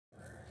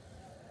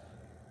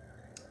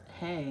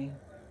Hey,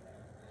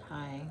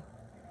 hi,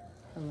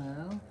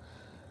 hello.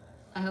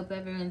 I hope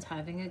everyone's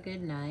having a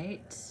good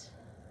night.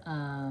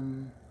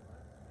 Um,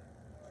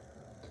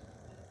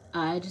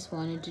 I just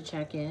wanted to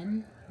check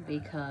in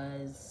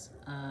because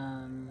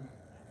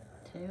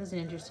today was an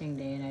interesting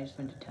day and I just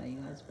wanted to tell you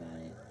guys about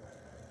it.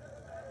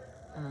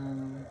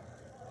 Um,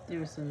 there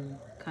was some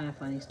kind of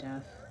funny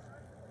stuff.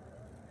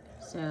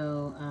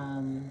 So,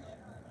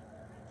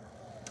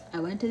 I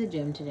went to the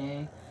gym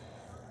today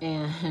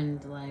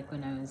and like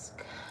when I was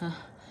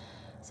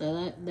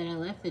then I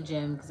left the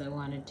gym because I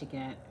wanted to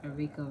get a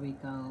Rico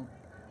Rico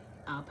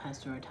al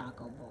pastor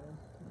taco bowl.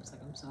 I was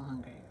like, I'm so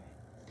hungry.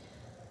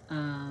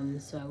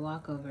 So I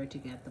walk over to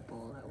get the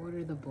bowl. I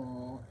order the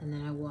bowl, and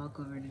then I walk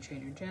over to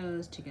Trader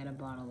Joe's to get a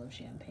bottle of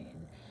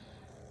champagne.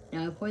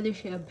 Now I pour the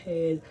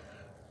champagne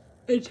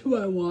into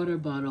my water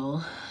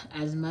bottle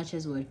as much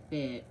as would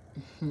fit,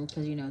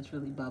 because you know it's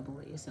really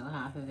bubbly. So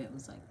half of it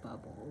was like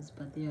bubbles,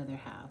 but the other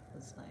half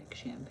was like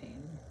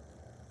champagne.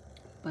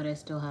 But I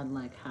still had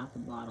like half a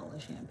bottle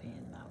of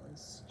champagne that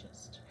was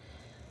just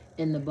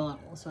in the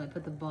bottle. So I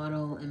put the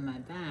bottle in my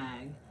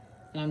bag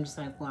and I'm just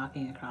like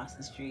walking across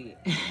the street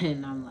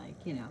and I'm like,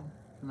 you know,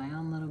 my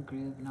own little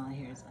groove and all I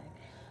hear is like,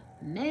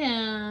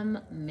 ma'am,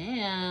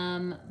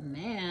 ma'am,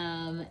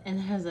 ma'am.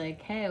 And I was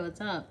like, hey, what's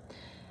up?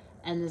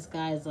 And this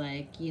guy's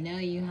like, you know,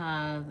 you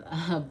have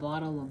a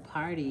bottle of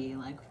party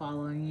like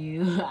following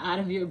you out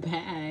of your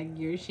bag.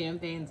 Your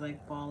champagne's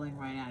like falling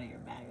right out of your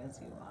bag as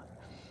you walk.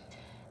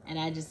 And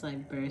I just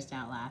like burst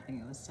out laughing.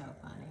 It was so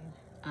funny.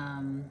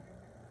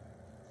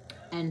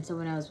 And so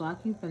when I was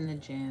walking from the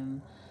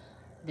gym,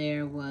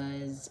 there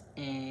was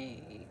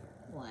a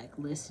like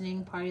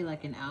listening party,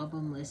 like an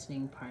album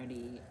listening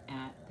party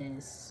at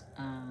this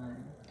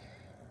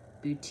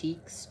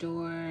boutique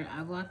store.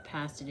 I walked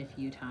past it a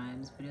few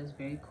times, but it was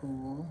very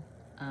cool.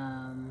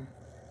 Um,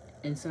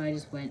 and so I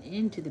just went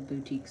into the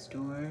boutique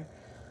store.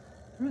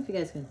 I don't know if you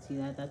guys can see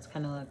that. That's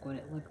kind of like what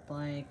it looked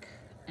like.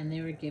 And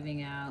they were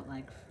giving out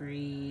like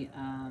free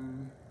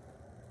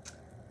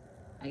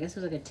I guess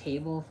it was like a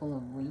table full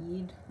of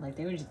weed. Like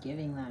they were just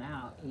giving that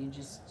out. You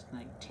just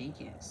like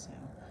take it. So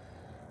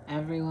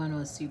everyone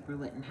was super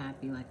lit and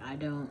happy. Like I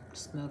don't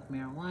smoke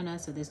marijuana,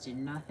 so this did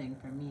nothing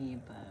for me.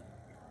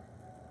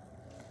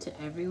 But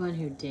to everyone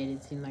who did,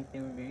 it seemed like they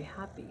were very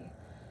happy.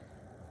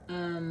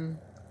 Um,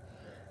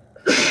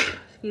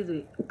 excuse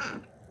me.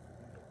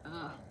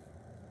 Oh.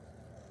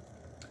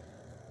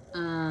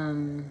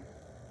 Um,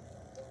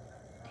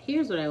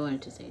 here's what I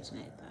wanted to say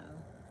tonight, though.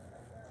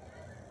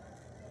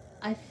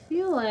 I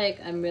feel like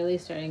I'm really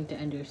starting to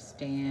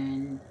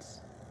understand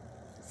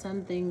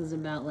some things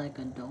about like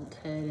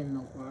adulthood and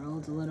the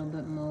world a little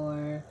bit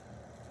more,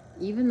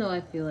 even though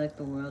I feel like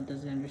the world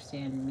doesn't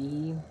understand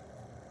me.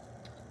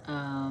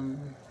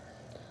 um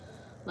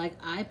like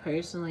I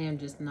personally am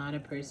just not a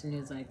person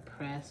who's like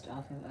pressed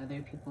off of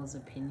other people's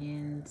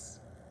opinions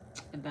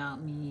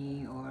about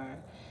me, or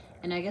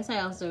and I guess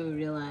I also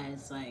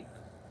realize like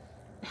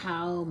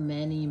how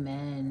many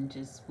men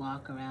just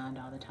walk around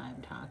all the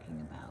time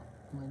talking about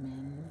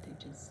women. They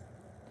just,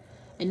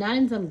 and not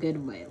in some good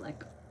way,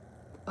 like,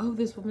 oh,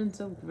 this woman's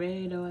so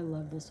great. Oh, I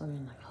love this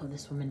woman. Like, oh,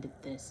 this woman did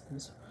this. And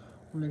this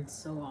woman's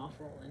so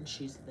awful. And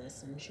she's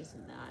this and she's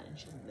that. And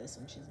she's this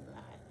and she's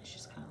that. It's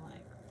just kind of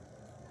like,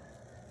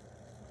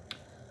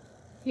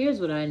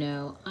 here's what I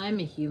know. I'm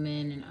a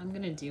human and I'm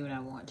going to do what I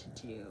want to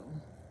do.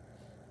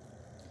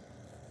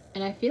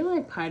 And I feel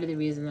like part of the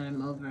reason that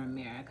I'm over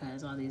America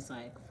is all these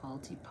like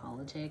faulty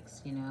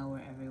politics, you know,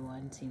 where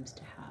everyone seems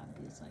to have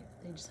these like,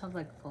 they just have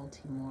like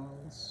faulty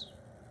morals.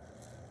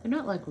 They're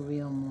not like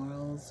real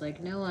morals.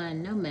 Like no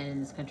men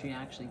in this country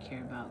actually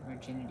care about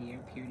virginity or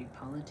purity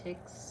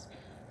politics.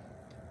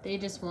 They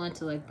just want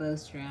to like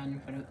boast around in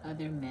front of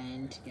other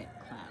men to get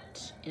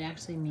clout. It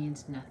actually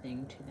means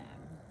nothing to them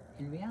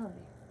in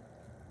reality.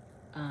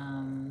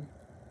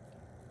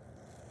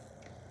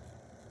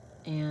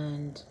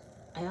 And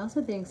I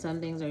also think some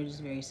things are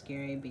just very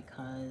scary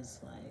because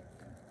like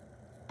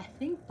I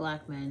think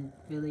black men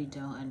really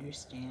don't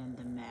understand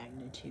the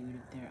magnitude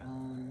of their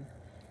own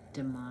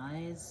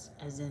demise,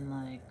 as in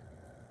like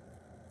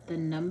the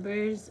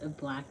numbers of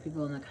black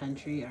people in the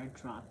country are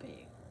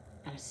dropping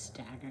at a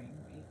staggering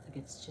rate. Like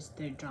it's just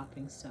they're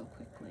dropping so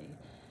quickly.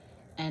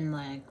 And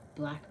like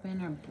black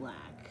men are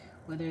black,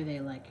 whether they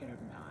like it or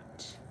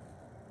not.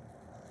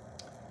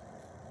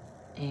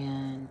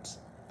 And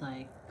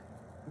like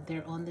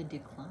they're on the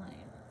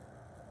decline.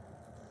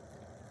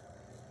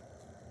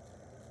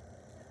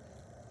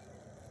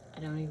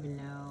 I don't even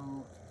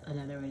know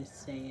another way to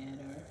say it,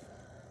 or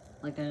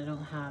like I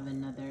don't have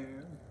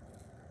another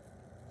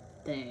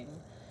thing.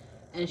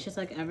 And it's just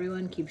like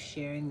everyone keeps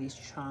sharing these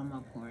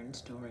trauma porn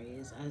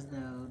stories as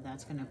though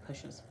that's gonna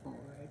push us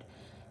forward.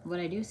 What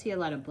I do see a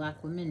lot of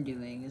black women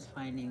doing is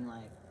finding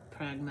like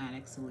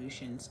pragmatic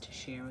solutions to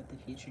share with the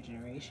future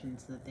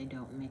generations so that they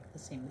don't make the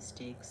same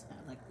mistakes that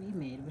like we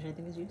made, which I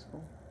think is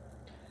useful.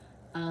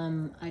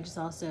 I just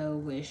also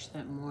wish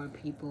that more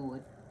people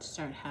would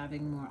start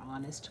having more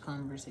honest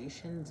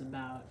conversations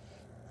about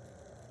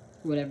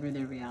whatever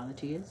their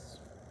reality is.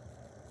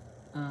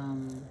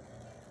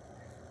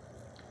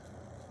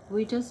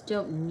 We just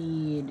don't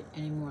need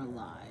any more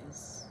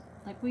lies.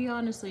 Like, we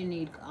honestly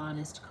need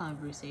honest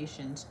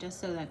conversations just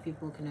so that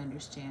people can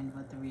understand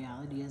what the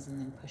reality is and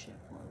then push it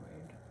forward.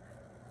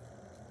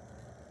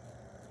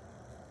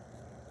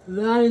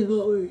 That is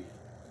what we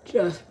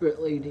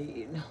desperately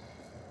need.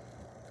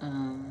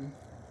 Um,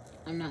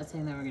 I'm not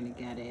saying that we're gonna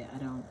get it. I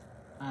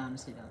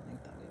honestly don't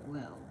think that we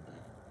will,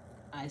 but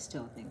I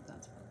still think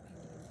that's what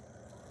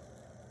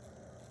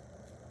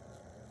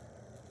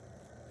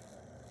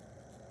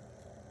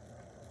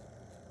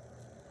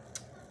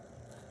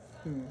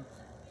we need.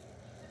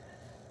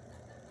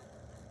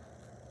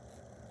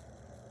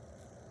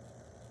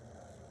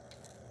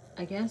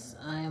 I guess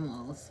I am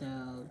also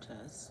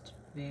just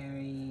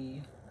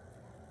very,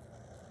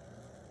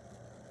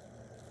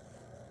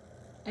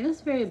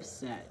 very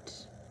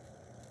upset.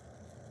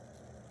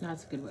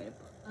 That's a good way to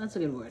put. That's a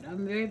good word.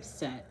 I'm very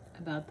upset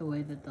about the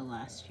way that the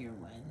last year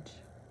went.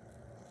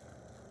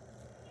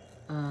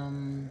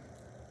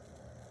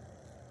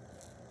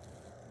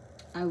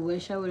 I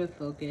wish I would have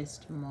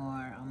focused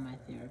more on my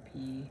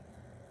therapy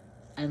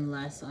and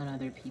less on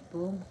other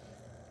people.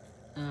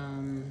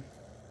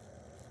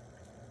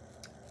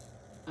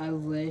 I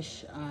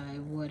wish I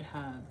would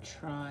have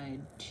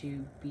tried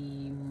to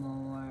be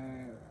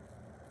more.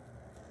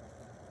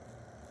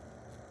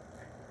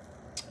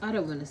 I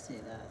don't want to say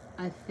that.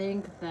 I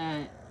think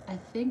that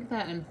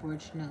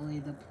unfortunately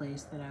the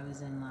place that I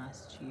was in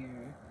last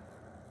year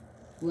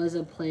was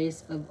a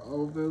place of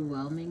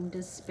overwhelming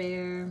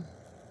despair.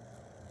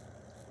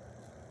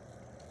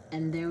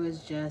 And there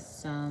was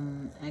just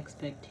some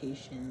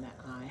expectation that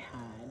I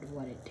had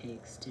what it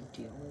takes to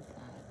deal with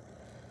that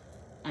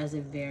as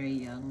a very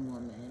young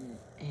woman.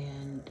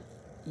 And,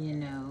 you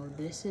know,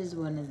 this is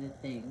one of the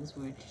things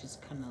where it's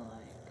just kind of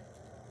like,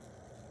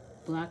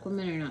 Black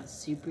women are not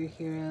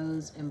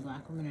superheroes, and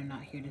Black women are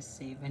not here to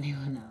save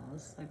anyone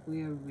else. Like,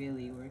 we are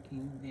really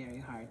working very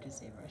hard to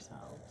save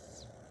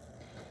ourselves.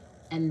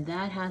 And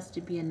that has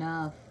to be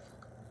enough.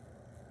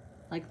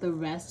 Like, the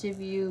rest of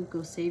you,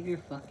 go save your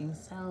fucking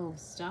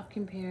selves. Stop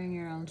comparing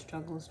your own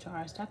struggles to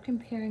ours. Stop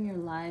comparing your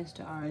lives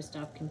to ours.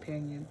 Stop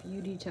comparing your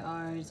beauty to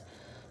ours.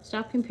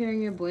 Stop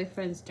comparing your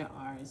boyfriends to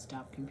ours.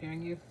 Stop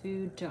comparing your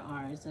food to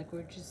ours. Like,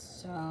 we're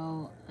just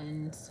so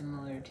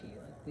unsimilar to you.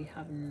 Like, we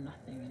have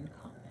nothing in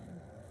common.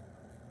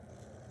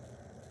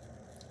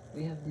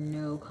 We have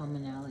no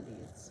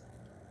commonalities.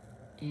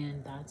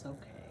 And that's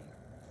okay.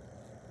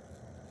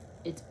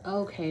 It's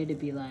okay to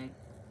be like,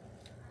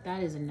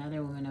 that is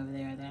another woman over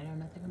there that I know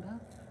nothing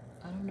about.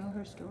 I don't know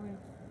her story.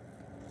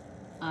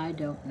 I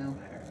don't know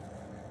her.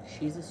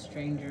 She's a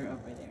stranger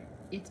over there.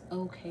 It's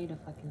okay to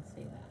fucking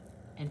say that.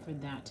 And for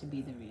that to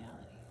be the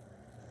reality.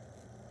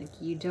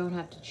 Like, you don't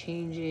have to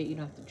change it. You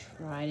don't have to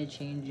try to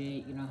change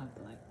it. You don't have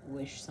to, like,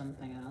 wish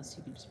something else.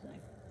 You can just be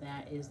like,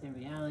 that is the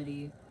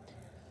reality.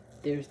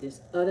 There's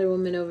this other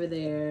woman over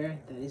there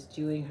that is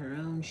doing her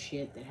own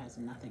shit that has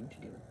nothing to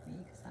do with me,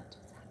 because that's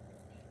what's happening.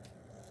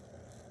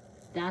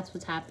 That's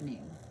what's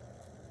happening.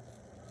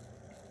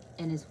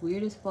 And it's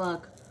weird as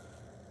fuck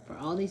for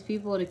all these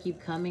people to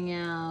keep coming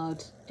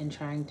out and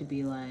trying to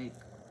be like,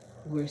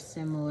 we're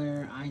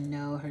similar, I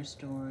know her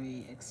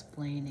story,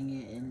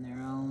 explaining it in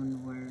their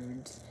own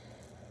words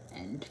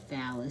and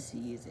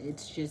fallacies.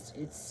 It's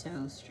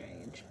so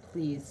strange.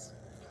 Please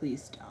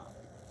stop.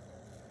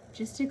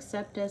 Just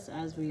accept us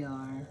as we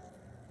are,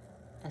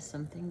 as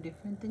something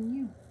different than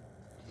you.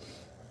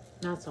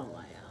 That's all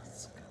I ask.